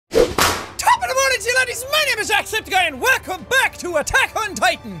lads and laddies, my name is Jacksepticeye and welcome back to Attack on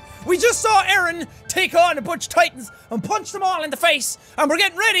Titan! We just saw Eren take on a bunch of Titans and punch them all in the face, and we're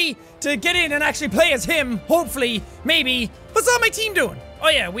getting ready to get in and actually play as him, hopefully, maybe. What's all my team doing? Oh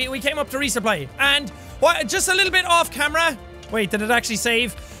yeah, we came up to resupply, and just a little bit off camera. Wait, did it actually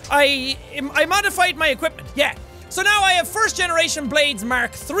save? I modified my equipment, yeah. So now I have first generation blades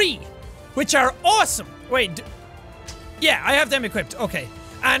Mark III, which are awesome. Wait, yeah, I have them equipped, okay.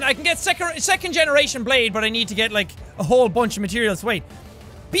 And I can get second generation blade, but I need to get like a whole bunch of materials. Wait,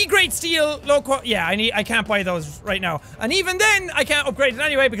 B grade steel, low quality. Yeah, I can't buy those right now. And even then, I can't upgrade it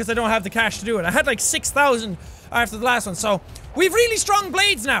anyway because I don't have the cash to do it. I had like 6,000 after the last one, so we've really strong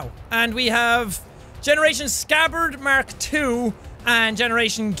blades now. And we have generation scabbard Mark II and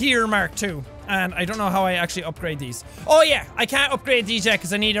generation gear Mark II. And I don't know how I actually upgrade these. Oh yeah, I can't upgrade these yet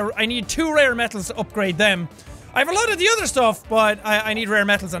because I need 2 rare metals to upgrade them. I have a lot of the other stuff, but I need rare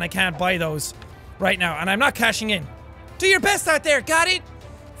metals and I can't buy those right now. And I'm not cashing in. Do your best out there, got it?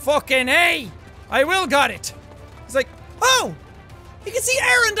 Fucking A! I will got it. It's like, oh! You can see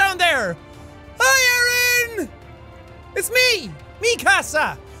Eren down there! Hi, Eren! It's me! Mi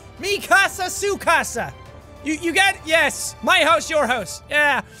casa! Mi casa, su casa! You get it? Yes. My house, your house.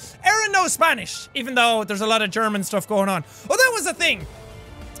 Yeah. Eren knows Spanish, even though there's a lot of German stuff going on. Oh, that was the thing.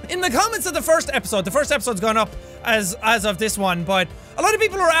 In the comments of the first episode's gone up as of this one, but a lot of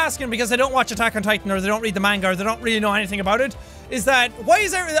people are asking because they don't watch Attack on Titan or they don't read the manga or they don't really know anything about it, is that why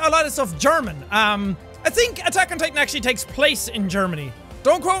is there a lot of stuff German? I think Attack on Titan actually takes place in Germany.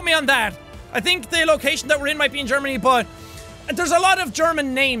 Don't quote me on that. I think the location that we're in might be in Germany, but there's a lot of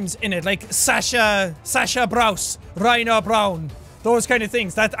German names in it, like Sasha Braus, Rainer Braun, those kind of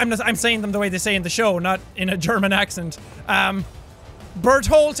things. That I'm saying them the way they say in the show, not in a German accent.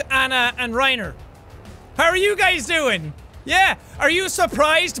 Berthold, Anna, and Reiner. How are you guys doing? Yeah, are you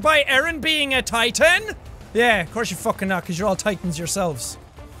surprised by Eren being a Titan? Yeah, of course you're fucking not, because you're all Titans yourselves.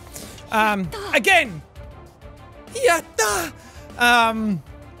 Again. Yatta!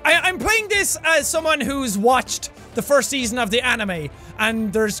 I'm playing this as someone who's watched the first season of the anime,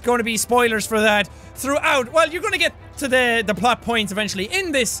 and there's going to be spoilers for that throughout. Well, you're going to get to the plot points eventually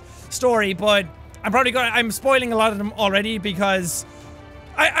in this story, but I'm spoiling a lot of them already because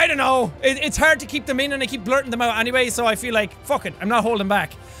I don't know. It's hard to keep them in and I keep blurting them out anyway, so I feel like, fuck it, I'm not holding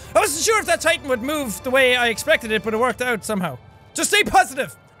back. I wasn't sure if that Titan would move the way I expected it, but it worked out somehow. Just stay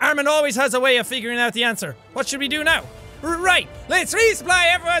positive. Armin always has a way of figuring out the answer. What should we do now? Right, let's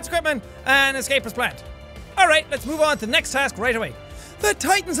resupply everyone's equipment and escape as planned. Alright, let's move on to the next task right away. The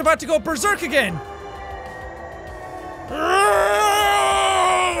Titan's about to go berserk again.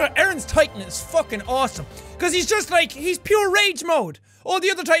 Eren's Titan is fucking awesome. Because he's just like, he's pure rage mode. All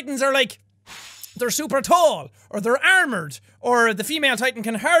the other Titans are like, they're super tall, or they're armored, or the female Titan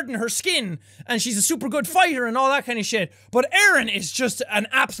can harden her skin, and she's a super good fighter and all that kind of shit. But Eren is just an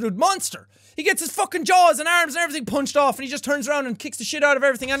absolute monster. He gets his fucking jaws and arms and everything punched off, and he just turns around and kicks the shit out of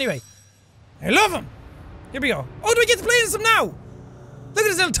everything anyway. I love him. Here we go. Oh, do we get to play as him now? Look at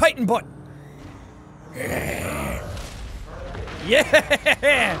his little Titan butt. Yeah!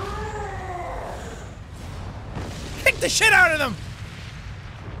 Kick the shit out of them!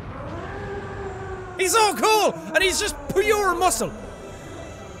 He's so cool! And he's just pure muscle.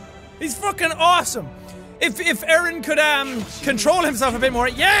 He's fucking awesome. If Eren could control himself a bit more.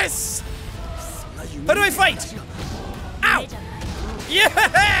 Yes! How do I fight? Ow!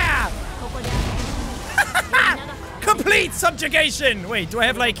 Yeah! Complete subjugation! Wait, do I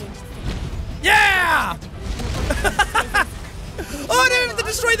have like... Yeah! Oh, they have to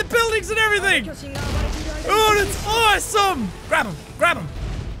destroy the buildings and everything! Oh, that's awesome! Grab him, grab him.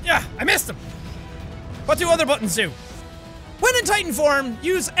 Yeah, I missed him. What do other buttons do? When in Titan form,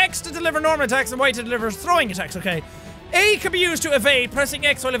 use X to deliver normal attacks and Y to deliver throwing attacks, okay? A can be used to evade. Pressing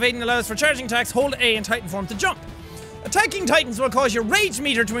X while evading allows for charging attacks. Hold A in Titan form to jump. Attacking Titans will cause your rage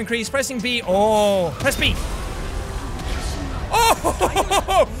meter to increase. Pressing B. Oh, press B.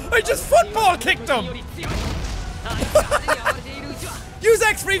 Oh, I just football kicked him. Use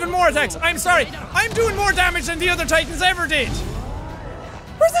X for even more attacks. I'm sorry. I'm doing more damage than the other Titans ever did.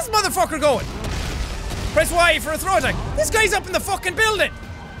 Where's this motherfucker going? Press Y for a throw attack. This guy's up in the fucking building.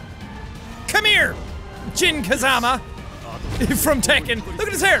 Come here, Jin Kazama from Tekken. Look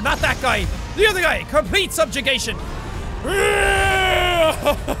at his hair. Not that guy. The other guy. Complete subjugation.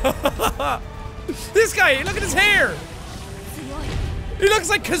 This guy. Look at his hair. He looks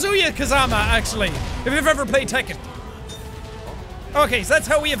like Kazuya Kazama, actually, if you've ever played Tekken. Okay, so that's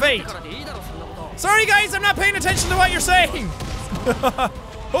how we evade. Sorry guys, I'm not paying attention to what you're saying.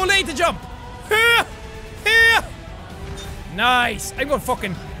 Hold A to jump. Nice. I'm going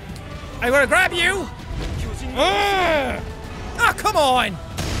fucking I'm gonna grab you. Ah, oh, come on.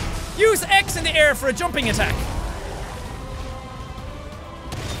 Use X in the air for a jumping attack.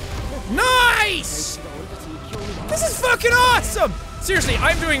 Nice! This is fucking awesome! Seriously,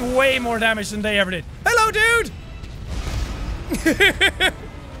 I'm doing way more damage than they ever did. Hello, dude!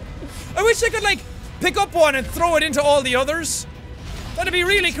 I wish I could, like, pick up one and throw it into all the others. That'd be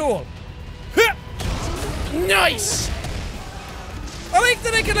really cool. Nice! I like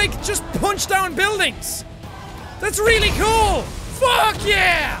that I can, like, just punch down buildings. That's really cool! Fuck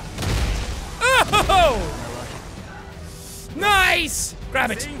yeah! Oh! Nice!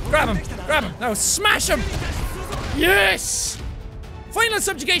 Grab it. Grab him. Grab him. Now smash him! Yes! Final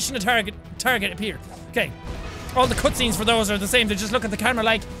subjugation of target appeared. Okay. All the cutscenes for those are the same. They just look at the camera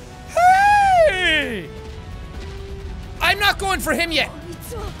like, hey! I'm not going for him yet.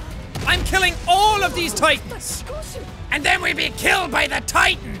 I'm killing all of these titans. And then we'll be killed by the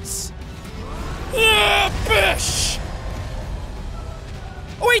titans. Oh, bish!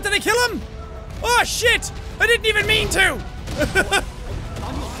 Oh wait, did I kill him? Oh shit! I didn't even mean to!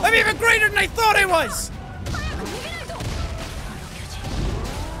 I'm even greater than I thought I was!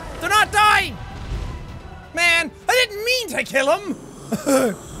 They're not dying! Man, I didn't mean to kill him!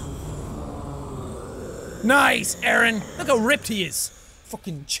 Nice, Eren. Look how ripped he is.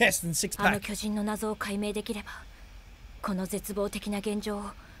 Fucking chest and six pack.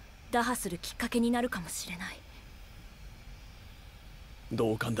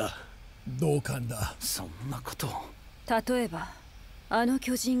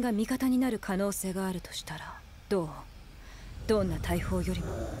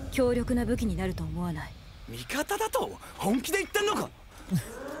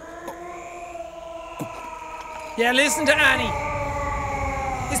 Yeah, listen to Annie.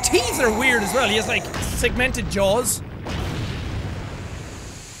 His teeth are weird as well. He has like segmented jaws.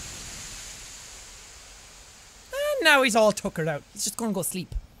 And now he's all tuckered out. He's just gonna go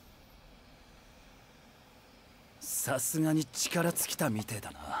sleep.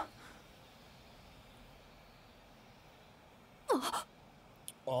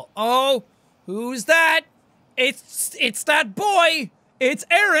 Uh-oh. Who's that? It's that boy. It's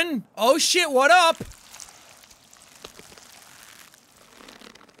Eren. Oh shit, what up?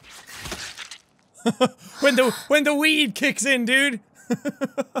 when the weed kicks in, dude.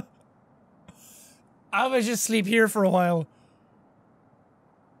 I would just sleep here for a while.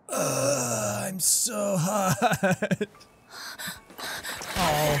 I'm so hot.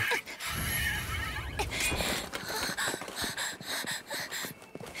 Oh.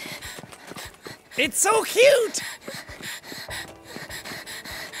 It's so cute!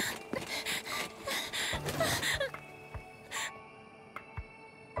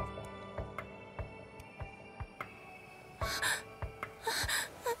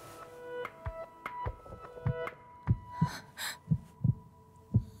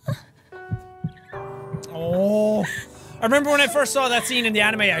 Oh, I remember when I first saw that scene in the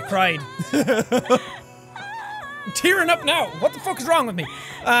anime, I cried. I'm tearing up now. What the fuck is wrong with me?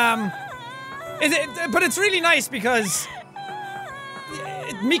 But it's really nice because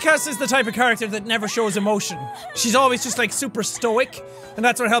Mikasa is the type of character that never shows emotion. She's always just like super stoic, and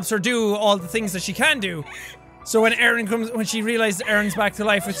that's what helps her do all the things that she can do. So when Eren comes, when she realizes Eren's back to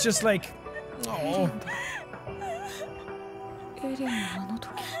life, it's just like, oh.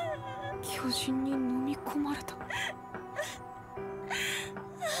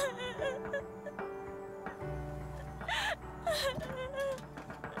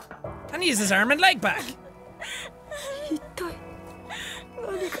 And he has his arm and leg back.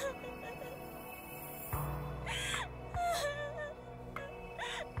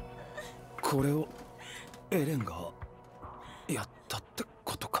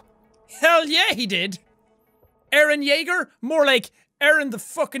 Hell yeah, he did. Eren Yeager? More like Eren the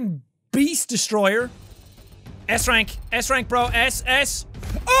fucking Beast Destroyer. S rank, bro. S.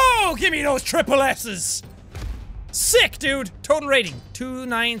 Oh, give me those triple S's. Sick, dude. Total rating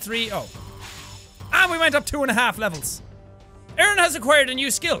 2930. And we went up 2.5 levels. Eren has acquired a new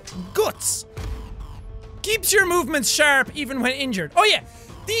skill, Guts. Keeps your movements sharp even when injured. Oh yeah,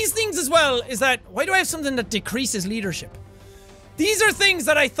 these things as well is that, why do I have something that decreases leadership? These are things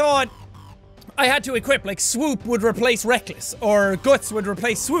that I thought I had to equip, like Swoop would replace Reckless, or Guts would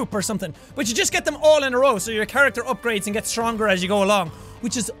replace Swoop or something. But you just get them all in a row, so your character upgrades and gets stronger as you go along,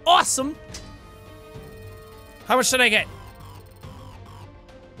 which is awesome. How much did I get?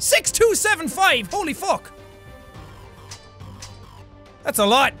 6275! Holy fuck! That's a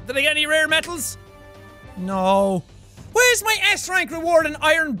lot. Did I get any rare metals? No. Where's my S rank reward an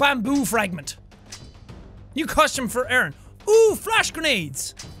iron bamboo fragment? New costume for Eren. Ooh, flash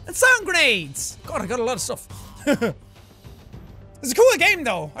grenades! And sound grenades! God, I got a lot of stuff. It's a cool game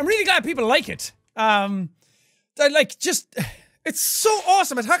though. I'm really glad people like it. It's so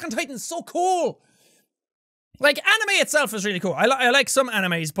awesome. Attack on Titan is so cool. Like, anime itself is really cool. I like some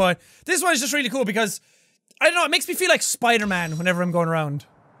animes, but this one is just really cool because, I don't know, it makes me feel like Spider-Man whenever I'm going around.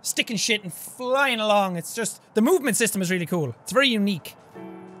 Sticking shit and flying along. It's just, the movement system is really cool. It's very unique.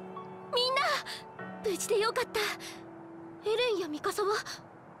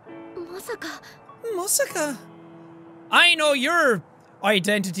 Masaka. I know your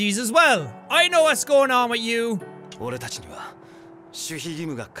identities as well. I know what's going on with you.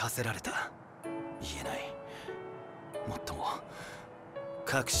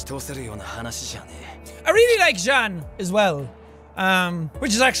 I really like Jean as well,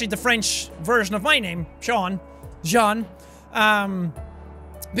 which is actually the French version of my name, Sean. Jean.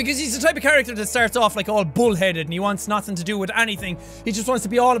 Because he's the type of character that starts off like all bullheaded and he wants nothing to do with anything. He just wants to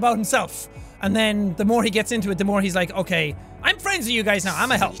be all about himself. And then the more he gets into it, the more he's like, okay, I'm friends with you guys now,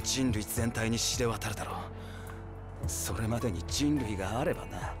 I'm a help.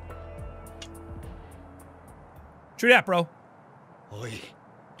 True that, bro.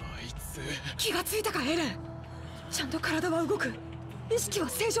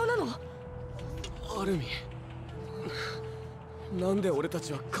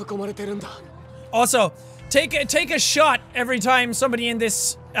 Also, take a shot every time somebody in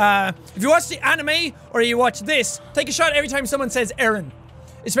this, if you watch the anime or you watch this, take a shot every time someone says Eren.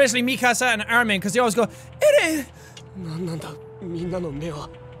 Especially Mikasa and Armin, because they always go, Eren!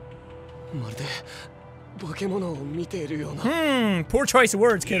 Poor choice of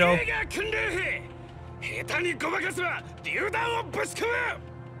words, kiddo.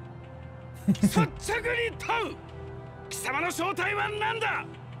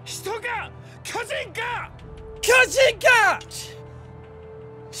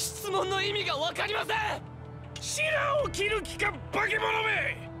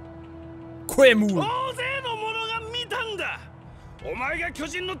 Quemu.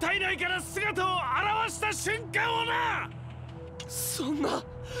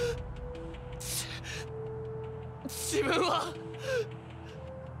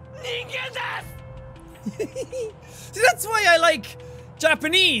 See, that's why I like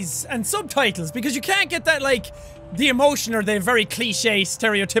Japanese and subtitles, because you can't get that, like, the emotion or the very cliche,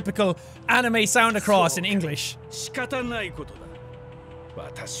 stereotypical anime sound across in English.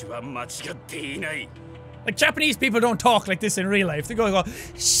 Like, Japanese people don't talk like this in real life. They go,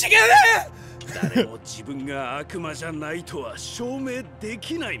 Shigere!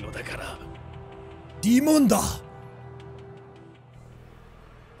 Demonda!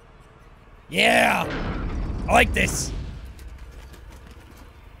 Yeah! I like this.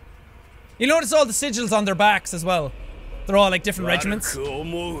 You notice all the sigils on their backs as well. They're all like different regiments.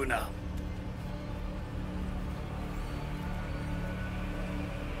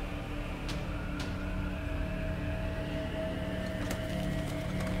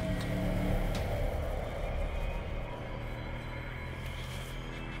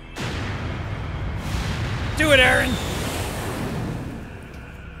 Do it, Eren!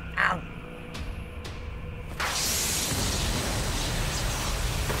 Ow.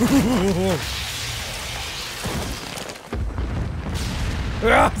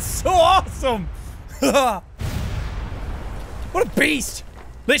 So awesome! What a beast!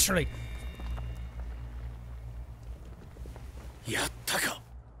 Literally. Yattaka.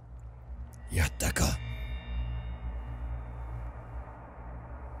 Yattaka.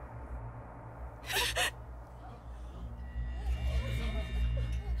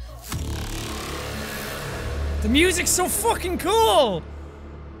 The music's so fucking cool!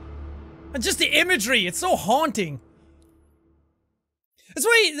 And just the imagery, it's so haunting. That's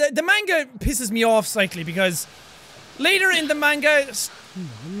why the manga pisses me off slightly, because later in the manga...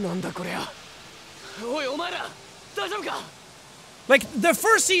 Like, the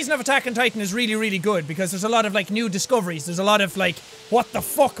first season of Attack on Titan is really, really good, because there's a lot of, like, new discoveries. There's a lot of, like, what the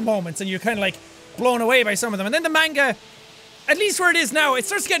fuck moments, and you're kind of, like, blown away by some of them. And then the manga, at least where it is now, it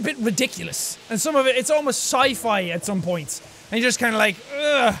starts to get a bit ridiculous. And some of it, it's almost sci-fi at some points. And you're just kind of like,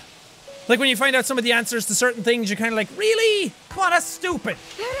 ugh. Like when you find out some of the answers to certain things, you're kind of like, really? Come on, that's stupid.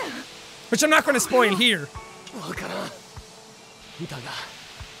 Which I'm not going to spoil here.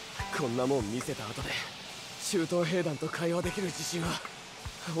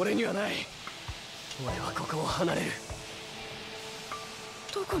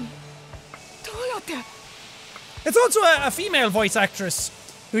 It's also a female voice actress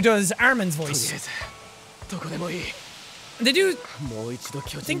who does Armin's voice. They do. I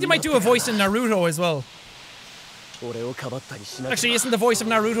think they might do a voice in Naruto as well. Actually, isn't the voice of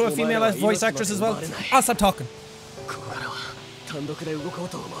Naruto a female voice actress as well? I'll stop talking.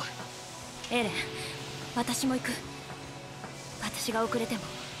 エレン、私も行く。私が遅れても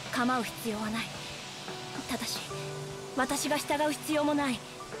構う必要はない。ただし、私が従う必要もない。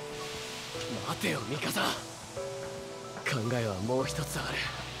待てよ、ミカサ。考えはもう一つある。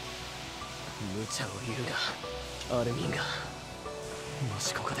無茶を言うが、アルミンがも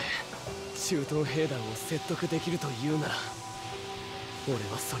しここで駐屯兵団を説得できると言うなら、俺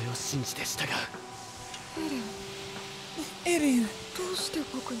はそれを信じて従う。エレン、どうして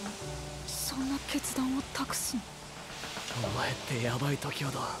僕にそんな決断を託すの？お前ってヤバい時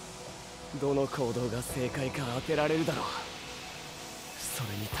ほどどの行動が正解か当てられるだろう。それ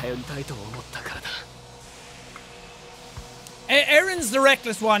に頼りたいと思ったからだ。Erin's the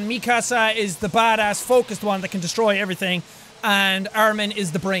reckless one, Mikasa is the badass, focused one that can destroy everything, and Armin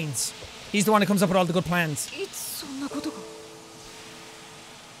is the brains. He's the one who comes up with all the good plans. いつそんなことが？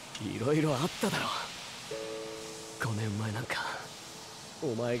いろいろあっただろう。5年前なんかお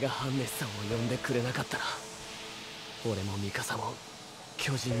前がハンネスさんを呼んでくれなかったら、俺もミカサも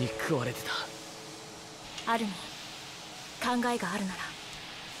巨人に食われてた。アルミン、考えがあるなら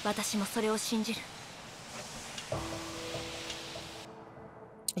私もそれを信じる。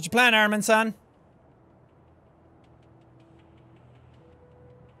What's your plan, Armin-san?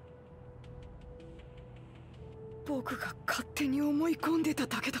 僕が勝手に思い込んでた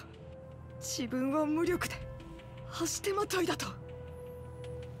だけだ。自分は無力で走手まといだと。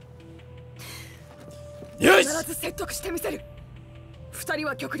必ず説得してみせる。二人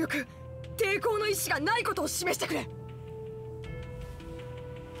は極力抵抗の意志がないことを示してくれ。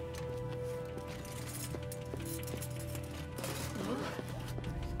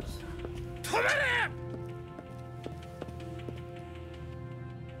止めれ！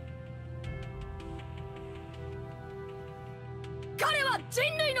彼は人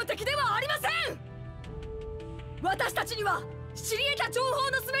類の敵ではありません。私たちには知り得た情報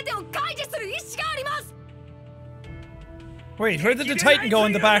の全てを開示する意志があります。 Wait, where did the Titan go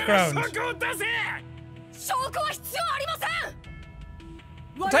in the background? 証拠は必要ありません。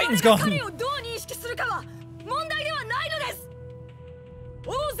 The Titan's gone. 彼をどう認識するかは問題ではないのです。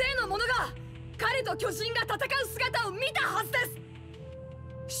大勢の者が彼と巨人が戦う姿を見たはずで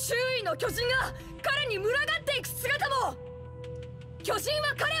す。周囲の巨人が彼に群がっていく姿も、巨人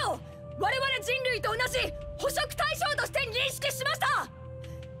は彼を我々人類と同じ捕食対象として認識しました。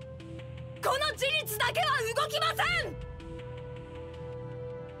この事実だけは動きません。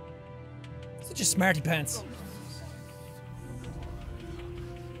 Such a smarty pants.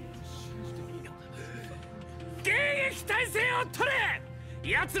 迎撃態勢を取れ。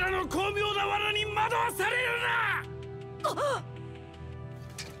奴らの巧妙な罠に惑わされるな。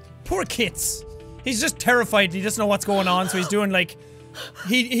Poor Kits. He's just terrified. He doesn't know what's going on, so he's doing like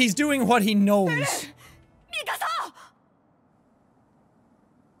he's doing what he knows. ミカサ。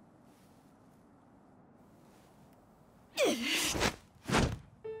 私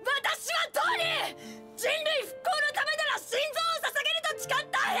はトニー、人類復興のためなら心臓を捧げると誓っ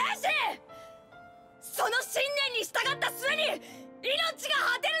た兵士。その信念に従った末に命が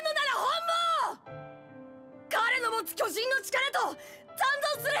果てるのなら本望。彼の持つ巨人の力と残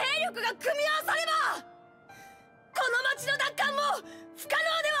存する兵力が組み合わされば、この町の奪還も不可能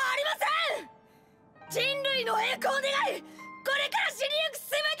ではありません。人類の栄光を願い、これから死にゆく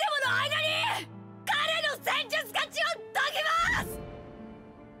全てもの間に彼の戦術価値を解き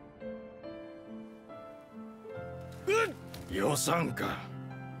ます。 予算か。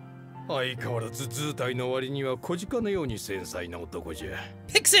相変わらず図体の割には小鹿のように繊細な男じゃ。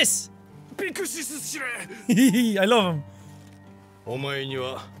Pixis! ピクシス司令。I love him. お前に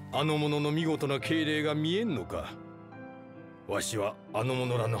はあの者の見事な敬礼が見えんのか。わしはあの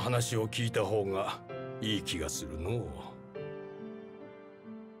者らの話を聞いた方がいい気がするの。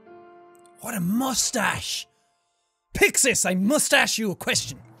 What a mustache! Pixis, I must ask you a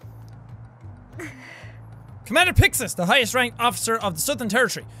question. Commander Pixis, the highest ranked officer of the Southern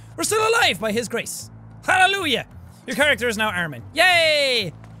Territory. We're still alive by his grace. Hallelujah! Your character is now Armin.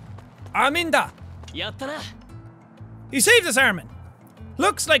 Yay! Arminda! やったな。 You saved us, Armin.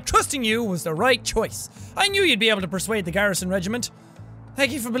 Looks like trusting you was the right choice. I knew you'd be able to persuade the garrison regiment.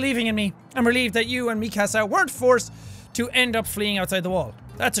 Thank you for believing in me. I'm relieved that you and Mikasa weren't forced to end up fleeing outside the wall.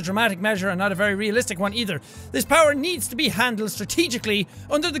 That's a dramatic measure and not a very realistic one either. This power needs to be handled strategically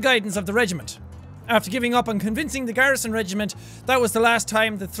under the guidance of the regiment. After giving up on convincing the garrison regiment, that was the last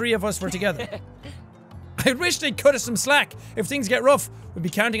time the three of us were together. I wish they'd cut us some slack. If things get rough, we'll be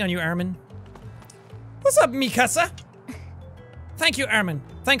counting on you, Armin. What's up, Mikasa? Thank you, Armin.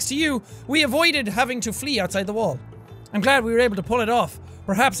 Thanks to you, we avoided having to flee outside the wall. I'm glad we were able to pull it off.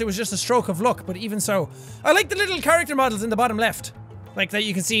 Perhaps it was just a stroke of luck, but even so. I like the little character models in the bottom left. Like that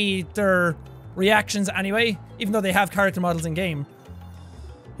you can see their reactions anyway, even though they have character models in game.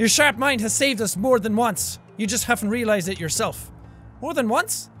 Your sharp mind has saved us more than once. You just haven't realized it yourself. More than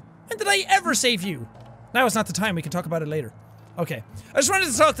once? When did I ever save you? Now is not the time, we can talk about it later. Okay, I just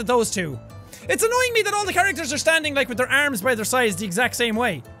wanted to talk to those two. It's annoying me that all the characters are standing like with their arms by their sides the exact same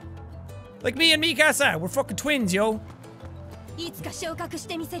way. Like me and Mikasa, we're fucking twins, yo.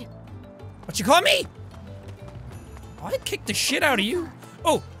 What you call me? I'd kick the shit out of you.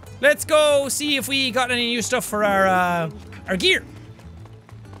 Oh, let's go see if we got any new stuff for our gear.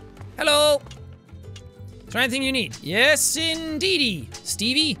 Hello. Is there anything you need? Yes, indeedy,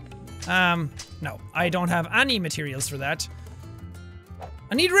 Stevie. No, I don't have any materials for that.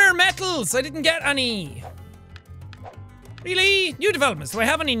 I need rare metals. I didn't get any. Really? New developments. Do I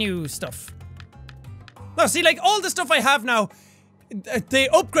have any new stuff? No, see, like, all the stuff I have now, the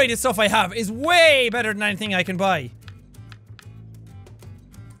upgraded stuff I have is way better than anything I can buy.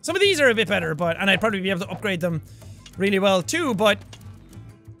 Some of these are a bit better, and I'd probably be able to upgrade them really well too, but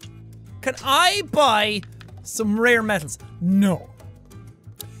can I buy some rare metals? No.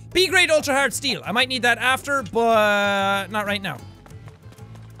 B-grade ultra hard steel. I might need that after, but not right now.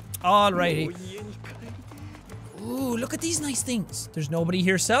 Alrighty. Ooh, look at these nice things. There's nobody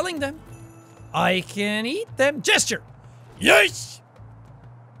here selling them. I can eat them. Gesture. Yes.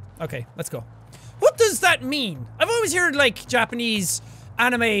 Okay, let's go. What does that mean? I've always heard like Japanese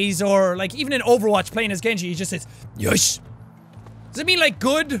animes or like even in Overwatch playing as Genji, he just says yes. Does it mean like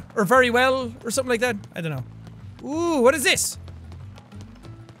good or very well or something like that? I don't know. Ooh, what is this?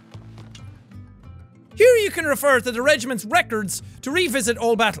 Here you can refer to the regiment's records to revisit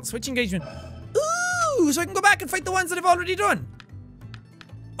all battles. Switch engagement. Ooh, so I can go back and fight the ones that I've already done.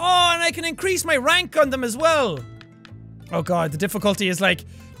 Oh, and I can increase my rank on them as well. Oh god, the difficulty is like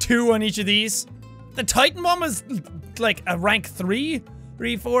 2 on each of these. The Titan one was like a rank 3.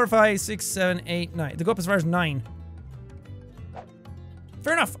 3, 4, 5, 6, 7, 8, 9. They go up as far as 9.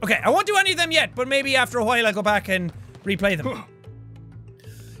 Fair enough. Okay, I won't do any of them yet, but maybe after a while I'll go back and replay them.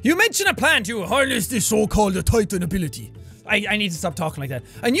 You mentioned a plan to harness this so-called Titan ability. I need to stop talking like that.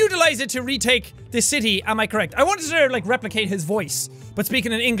 And utilize it to retake this city, am I correct? I wanted to, like, replicate his voice, but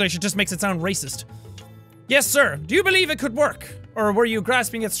speaking in English, it just makes it sound racist. Yes, sir. Do you believe it could work? Or were you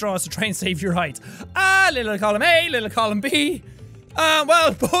grasping at straws to try and save your hides? Ah, little column A, little column B.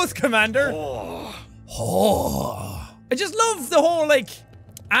 Well, both, Commander. Oh. I just love the whole, like,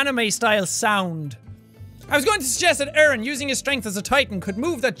 anime-style sound. I was going to suggest that Eren, using his strength as a Titan, could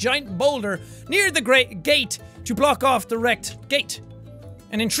move that giant boulder near the great gate to block off the wrecked gate.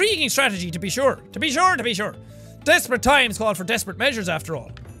 An intriguing strategy, to be sure. To be sure. Desperate times call for desperate measures, after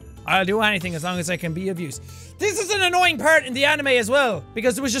all. I'll do anything as long as I can be of use. This is an annoying part in the anime as well,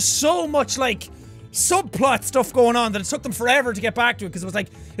 because there was just so much, like, subplot stuff going on that it took them forever to get back to it, because it was like,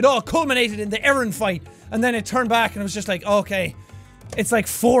 it all culminated in the Eren fight, and then it turned back and it was just like, okay, it's like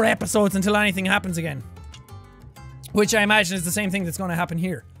 4 episodes until anything happens again. Which I imagine is the same thing that's going to happen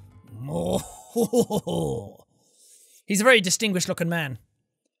here. Oh, he's a very distinguished looking man.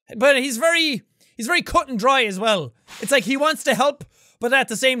 But he's very cut and dry as well. It's like he wants to help, but at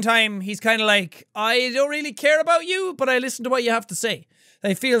the same time, he's kind of like, I don't really care about you, but I listen to what you have to say.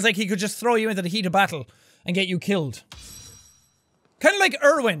 It feels like he could just throw you into the heat of battle and get you killed. Kind of like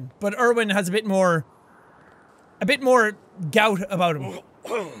Erwin, but Erwin has a bit more gout about him.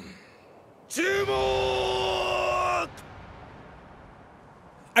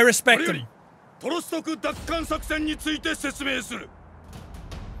 I respect him. トロストク奪還作戦について説明する。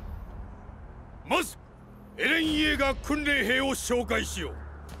まずエレン・イエーガー訓練兵を紹介しよ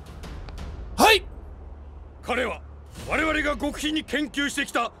う。はい。彼は我々が極秘に研究して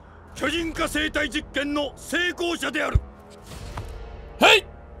きた巨人化生態実験の成功者である。はい。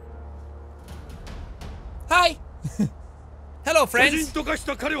はい。Hello, friends. 巨人と化し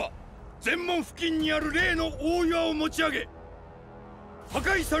た彼は全門付近にある例の大岩を持ち上げ、破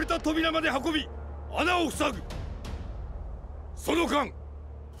壊された扉まで運び穴を塞ぐ。その間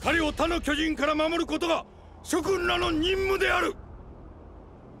彼を他の巨人から守ることが諸君らの任務である。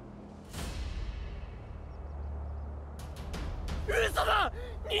嘘だ。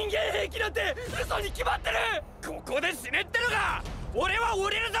人間兵器なんて嘘に決まってる。ここで死ねってのか。俺は降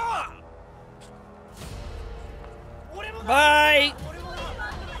りるぞ。バイ。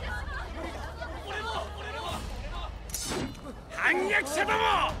反逆者ども、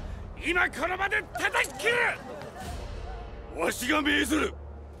今この場で叩き切る。わしが命ずる。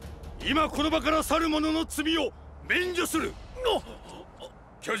今この場から去る者の罪を免除する。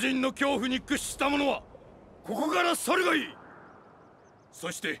巨人の恐怖に屈した者はここから去るがいい。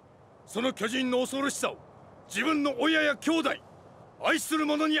そしてその巨人の恐ろしさを自分の親や兄弟、愛する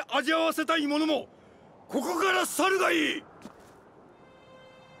者に味わわせたい者もここから去るがいい。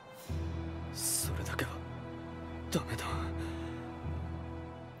それだけはダメだ。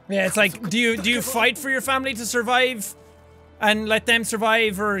 Yeah, it's like, do you fight for your family to survive and let them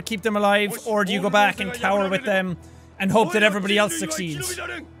survive or keep them alive, or do you go back and cower with them and hope that everybody else succeeds?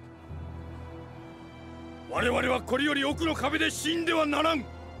 我々はこれより奥の壁で死んではならん。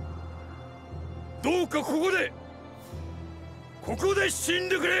どうかここで死ん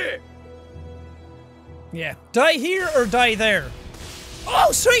でくれ。 Yeah, die here or die there.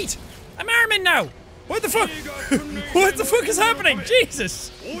 Oh, sweet! I'm Armin now. What the fuck? What the fuck is happening?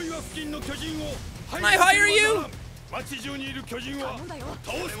 Jesus! Can I hire you?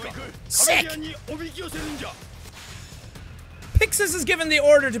 Sick! Pixis is given the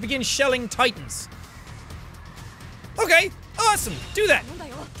order to begin shelling Titans. Okay, awesome. Do that.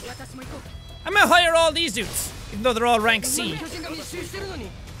 I'm gonna hire all these dudes, even though they're all rank C.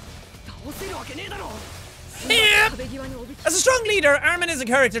 Yep. As a strong leader, Armin is a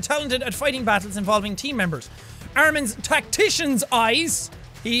character talented at fighting battles involving team members. Armin's tactician's eyes,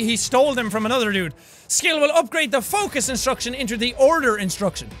 he stole them from another dude, skill will upgrade the focus instruction into the order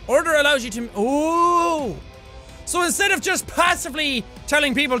instruction. Order allows you to... Ooh! So instead of just passively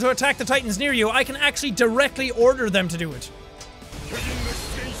telling people to attack the Titans near you, I can actually directly order them to do it.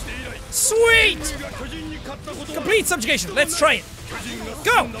 Sweet! Complete subjugation. Let's try it.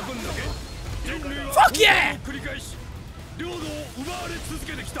 Go! Fuck yeah! I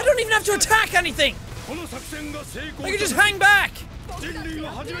don't even have to attack anything! I can just hang back!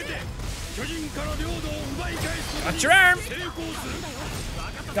 Got your arm!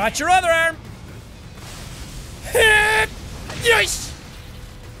 Got your other arm! Hit! Yes!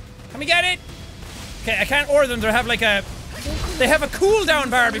 Can we get it? Okay, I can't order them. They have like a... They have a cooldown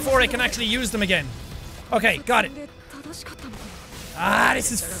bar before I can actually use them again. Okay, got it. Ah,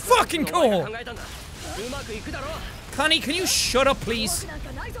 this is fucking cool! Connie, can you shut up, please?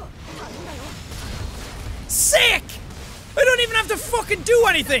 Sick! I don't even have to fucking do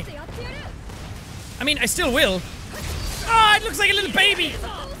anything! I mean, I still will. Oh, it looks like a little baby!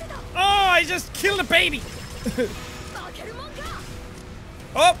 Oh, I just killed a baby!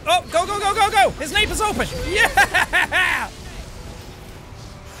 Oh, go, go, go, go, go! His nape is open! Yeah! That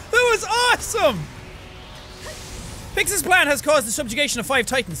was awesome! Pixis' plan has caused the subjugation of 5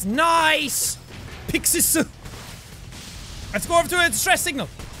 Titans. Nice! Pixis. Let's go over to a distress signal.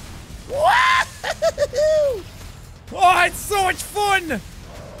 Oh, it's so much fun!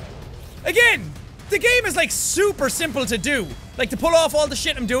 Again, the game is like super simple to do. Like to pull off all the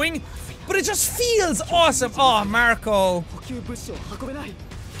shit I'm doing, but it just feels awesome. Oh, Marco.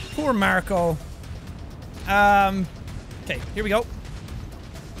 Poor Marco. Okay, here we go.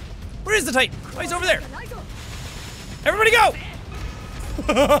 Where is the Titan? Oh, he's over there. Everybody go!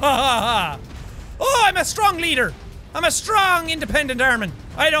 Oh, I'm a strong leader. I'm a strong, independent Armin.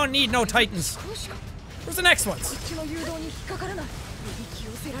 I don't need no Titans. Where's the next ones?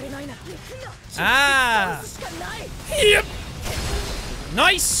 Ah. Yep.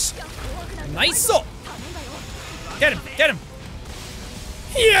 Nice. Nice up. Get him. Get him.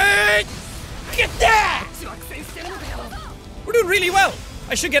 Yeah. Get that. We're doing really well.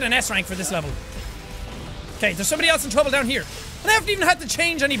 I should get an S rank for this level. Okay, there's somebody else in trouble down here. And I haven't even had to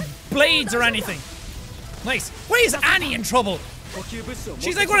change any blades or anything. Nice. Why is Annie in trouble?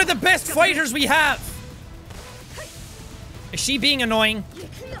 She's like one of the best fighters we have. Is she being annoying?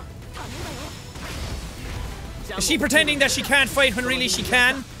 Is she pretending that she can't fight when really she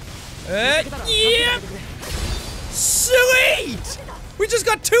can? Yep. Sweet! We just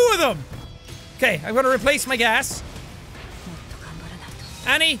got 2 of them. Okay, I'm gonna replace my gas.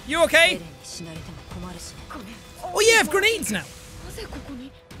 Annie, you okay? Oh, you have grenades now.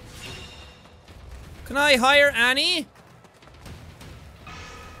 Can I hire Annie?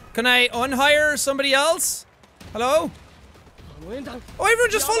 Can I unhire somebody else? Hello? Oh,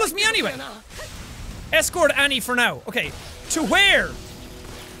 everyone just follows me anyway. Escort Annie for now. Okay, to where?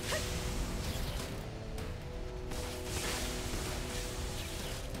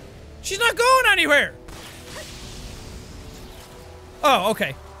 She's not going anywhere. Oh,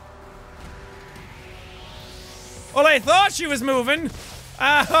 okay. Well, I thought she was moving.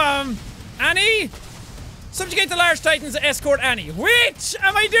 Annie? Subjugate the large titans to escort Annie. Which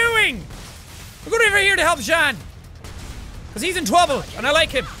am I doing? I'm going over here to help Jean. Because he's in trouble, and I like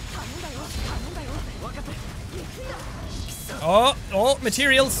him. Oh,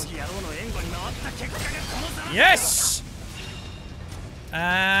 materials. Yes!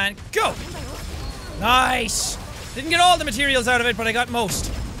 And go! Nice! Didn't get all the materials out of it, but I got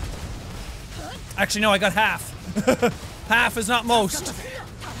most. Actually, no, I got half. Half is not most.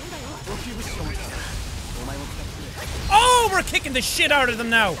 Oh, we're kicking the shit out of them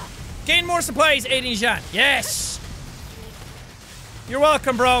now. Gain more supplies, aiding Jean. Yes! You're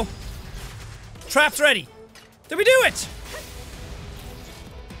welcome, bro. Trap's ready. Did we do it?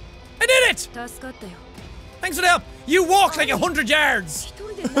 I did it! Thanks for the help. You walked like 100 yards.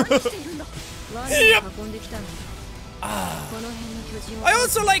 Yep. I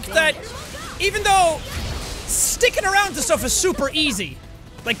also like that, even though sticking around to stuff is super easy,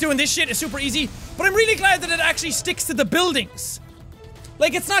 like doing this shit is super easy, but I'm really glad that it actually sticks to the buildings.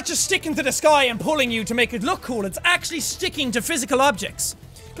 Like, it's not just sticking to the sky and pulling you to make it look cool, it's actually sticking to physical objects.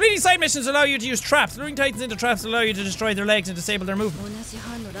 Completing side missions allow you to use traps. Luring Titans into traps allow you to destroy their legs and disable their movement.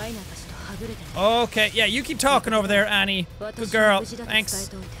 Okay, yeah, you keep talking over there, Annie. Good girl. Thanks.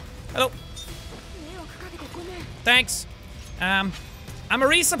 Hello. Thanks. I'm a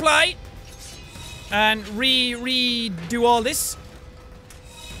resupply and redo all this.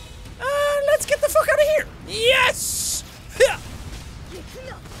 Let's get the fuck out of here. Yes!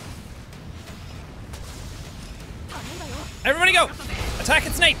 Everybody go! Attack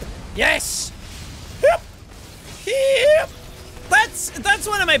and snipe! Yes! Yep. Yep. That's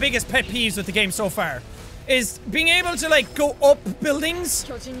one of my biggest pet peeves with the game so far. Is being able to, like, go up buildings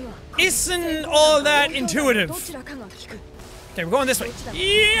isn't all that intuitive. Okay, we're going this way.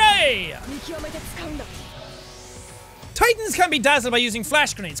 Yay! Titans can be dazzled by using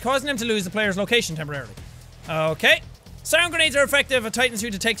flash grenades, causing them to lose the player's location temporarily. Okay. Sound grenades are effective at Titans who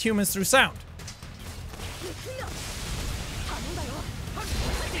detect humans through sound.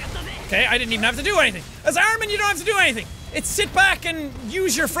 Okay, I didn't even have to do anything. As Armin, you don't have to do anything. It's sit back and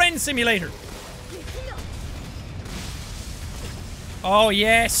use your friend simulator. Oh,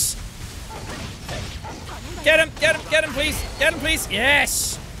 yes. Get him, please. Get him, please.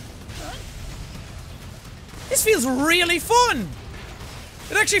 Yes. This feels really fun.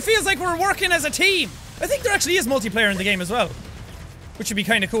 It actually feels like we're working as a team. I think there actually is multiplayer in the game as well, which would be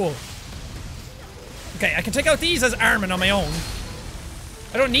kind of cool. Okay, I can take out these as Armin on my own.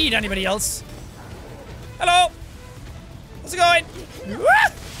 I don't need anybody else. Hello. How's it going?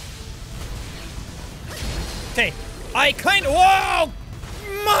 Okay, I kind of. Whoa!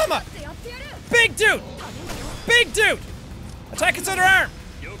 Mama! Big dude! Big dude! Attack its other arm!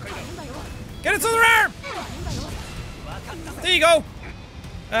 Get its other arm! There you go!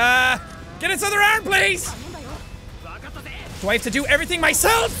 Get its other arm, please! Do I have to do everything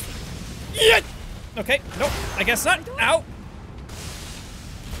myself? Yeah! Okay, nope, I guess not. Ow!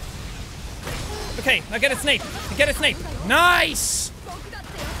 Okay, now get its nape. Get its nape. Nice!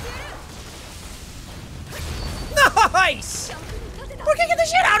 Nice! We're kicking the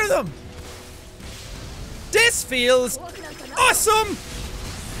shit out of them! This feels awesome!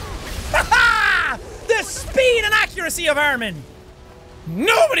 Ha-ha! The speed and accuracy of Armin!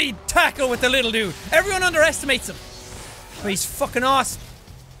 Nobody tackle with the little dude! Everyone underestimates him! But he's fucking awesome.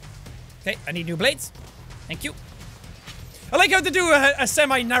 Okay, I need new blades. Thank you. I like how they do a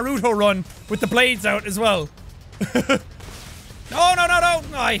semi-Naruto run with the blades out as well. No, no, no,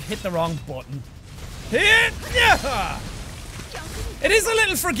 no! I hit the wrong button. Hit! Yeah! It is a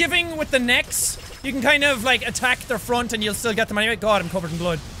little forgiving with the necks. You can kind of, like, attack their front and you'll still get them anyway. God, I'm covered in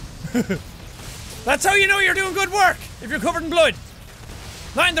blood. That's how you know you're doing good work, if you're covered in blood.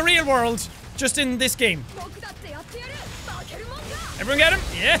 Not in the real world, just in this game. Everyone get him?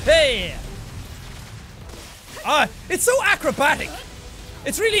 Yeah! It's so acrobatic.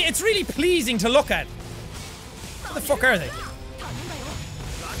 It's really pleasing to look at. What the fuck are they?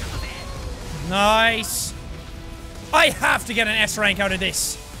 Nice. I have to get an S rank out of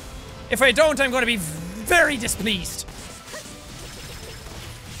this. If I don't, I'm going to be very displeased.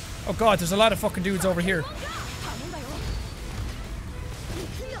 Oh god, there's a lot of fucking dudes over here.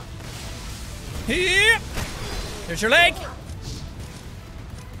 Here. There's your leg.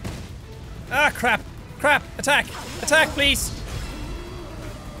 Ah, crap. Crap. Attack. Attack, please.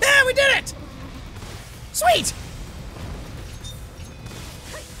 Yeah, we did it! Sweet!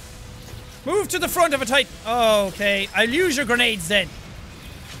 Move to the front of a Titan. Oh, okay. I'll use your grenades then.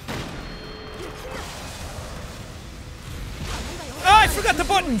 Oh, I forgot the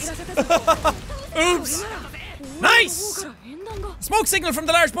buttons! Oops! Nice! Smoke signal from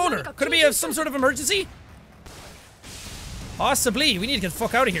the large boulder. Could it be some sort of emergency? Possibly. We need to get the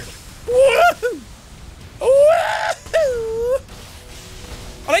fuck out of here. Woohoo! Woohoo!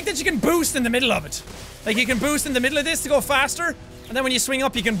 I like that you can boost in the middle of it. Like, you can boost in the middle of this to go faster, and then when you swing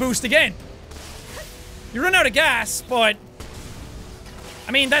up, you can boost again. You run out of gas, but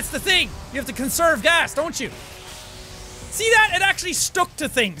I mean, that's the thing. You have to conserve gas, don't you? See that? It actually stuck to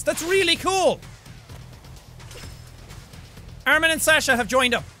things. That's really cool. Armin and Sasha have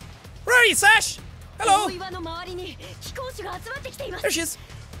joined up. Where are you, Sash? Hello. There she is.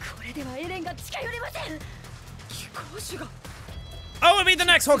 I will be the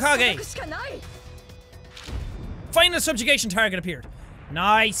next Hokage. Final subjugation target appeared.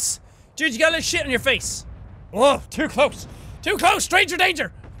 Nice. Dude, you got a little shit on your face. Whoa, too close. Too close, stranger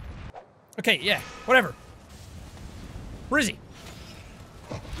danger. Okay, yeah, whatever. Where is he?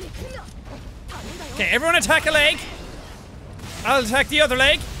 Okay, everyone attack a leg. I'll attack the other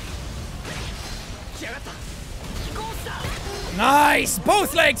leg. Nice!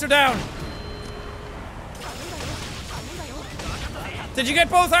 Both legs are down! Did you get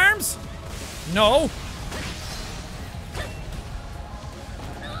both arms? No.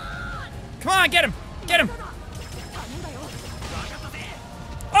 Come on, get him! Get him!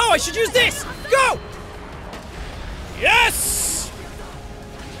 Oh, I should use this! Go! Yes!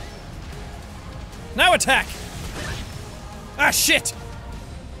 Now attack! Ah, shit!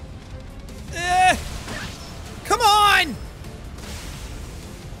 Come on!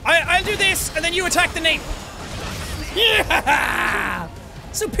 I'll do this, and then you attack the nape. Yeah!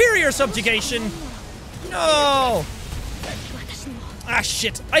 Superior subjugation. No! Ah,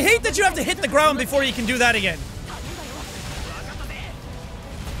 shit. I hate that you have to hit the ground before you can do that again.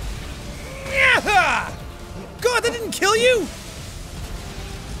 Yeah! God, that didn't kill you?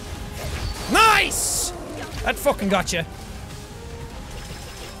 Nice! That fucking got you.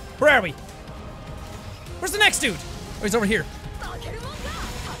 Where are we? Where's the next dude? Oh, he's over here.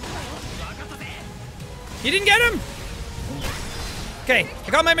 You didn't get him? Okay, I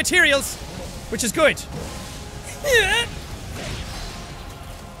got my materials, which is good.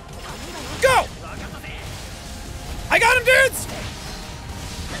 Go! I got him, dudes!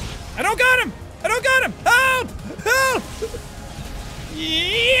 I don't got him! I don't got him! Help! Help!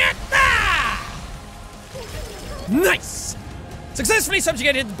 Yeah! Nice! Successfully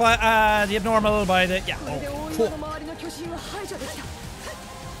subjugated by the abnormal by the oh, cool.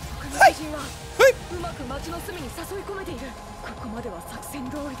 Hey! Hey!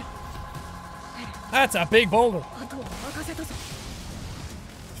 That's a big boulder.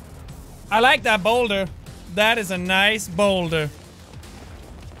 I like that boulder. That is a nice boulder.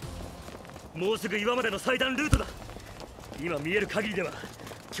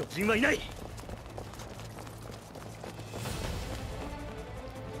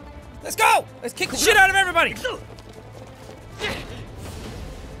 Let's go! Let's kick the shit out of everybody!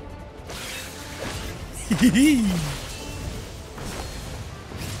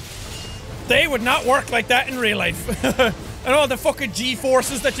 They would not work like that in real life. And all the fucking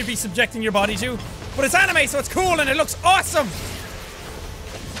G-forces that you'd be subjecting your body to. But it's anime, so it's cool and it looks awesome!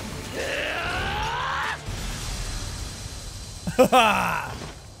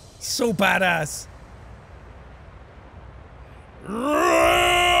 So badass.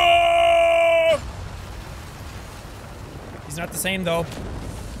 He's not the same though.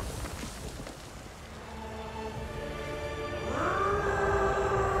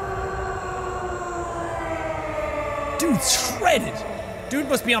 Dude's shredded. Dude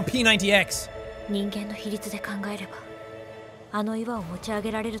must be on P90X. 人間の比率で考えれば、あの岩を持ち上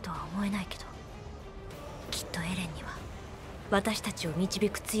げられるとは思えないけど、きっとエレンには私たちを導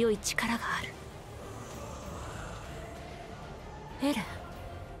く強い力がある。エレン。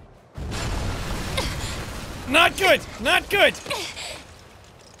Not good! Not good!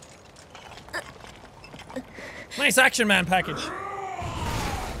 Nice Action Man package.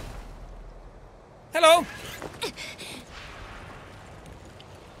 Hello!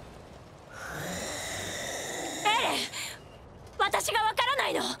 Eren! 私がわからな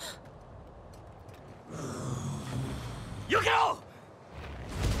いの!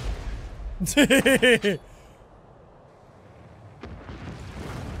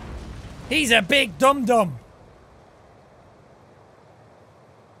 He's a big dum-dum.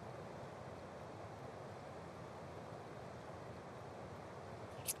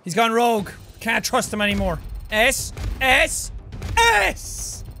 He's gone rogue. Can't trust him anymore. S. S.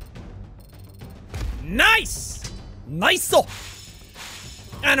 S. Nice. Nice.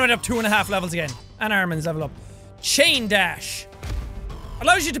 And went up 2.5 levels again. And Armin's level up. Chain dash.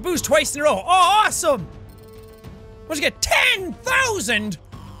 Allows you to boost twice in a row. Oh, awesome. What'd you get? 10,000?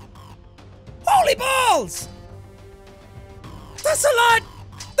 Holy balls. That's a lot.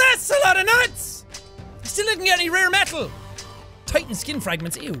 That's a lot of nuts. Still didn't get any rare metal. Titan skin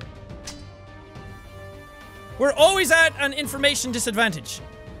fragments, ew. We're always at an information disadvantage.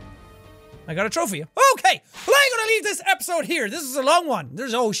 I got a trophy. Okay, well, I'm gonna leave this episode here. This is a long one.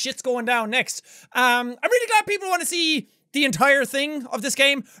 There's oh shit's going down next. I'm really glad people want to see the entire thing of this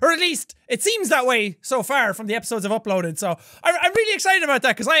game, or at least it seems that way so far from the episodes I've uploaded. So I'm really excited about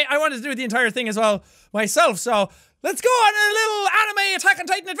that because I wanted to do the entire thing as well myself. So let's go on a little anime Attack on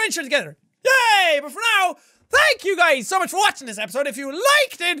Titan adventure together. Yay! But for now, thank you guys so much for watching this episode. If you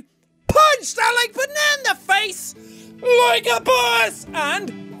liked it, punch that like button in the face like a boss,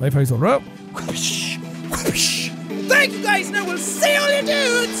 and my face on up. Thank you guys, and I will see all you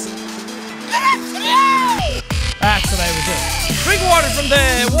dudes. That's what I would do. Drink water from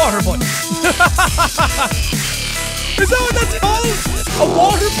the water butt. Is that what that's called? A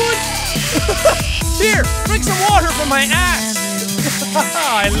water butt? Here, drink some water from my ass.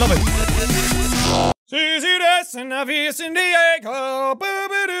 I love it.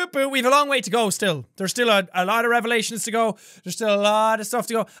 We have a long way to go still. There's still a lot of revelations to go. There's still a lot of stuff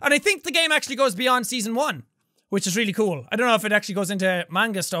to go. And I think the game actually goes beyond season 1, which is really cool. I don't know if it actually goes into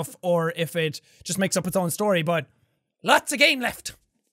manga stuff or if it just makes up its own story, but lots of game left.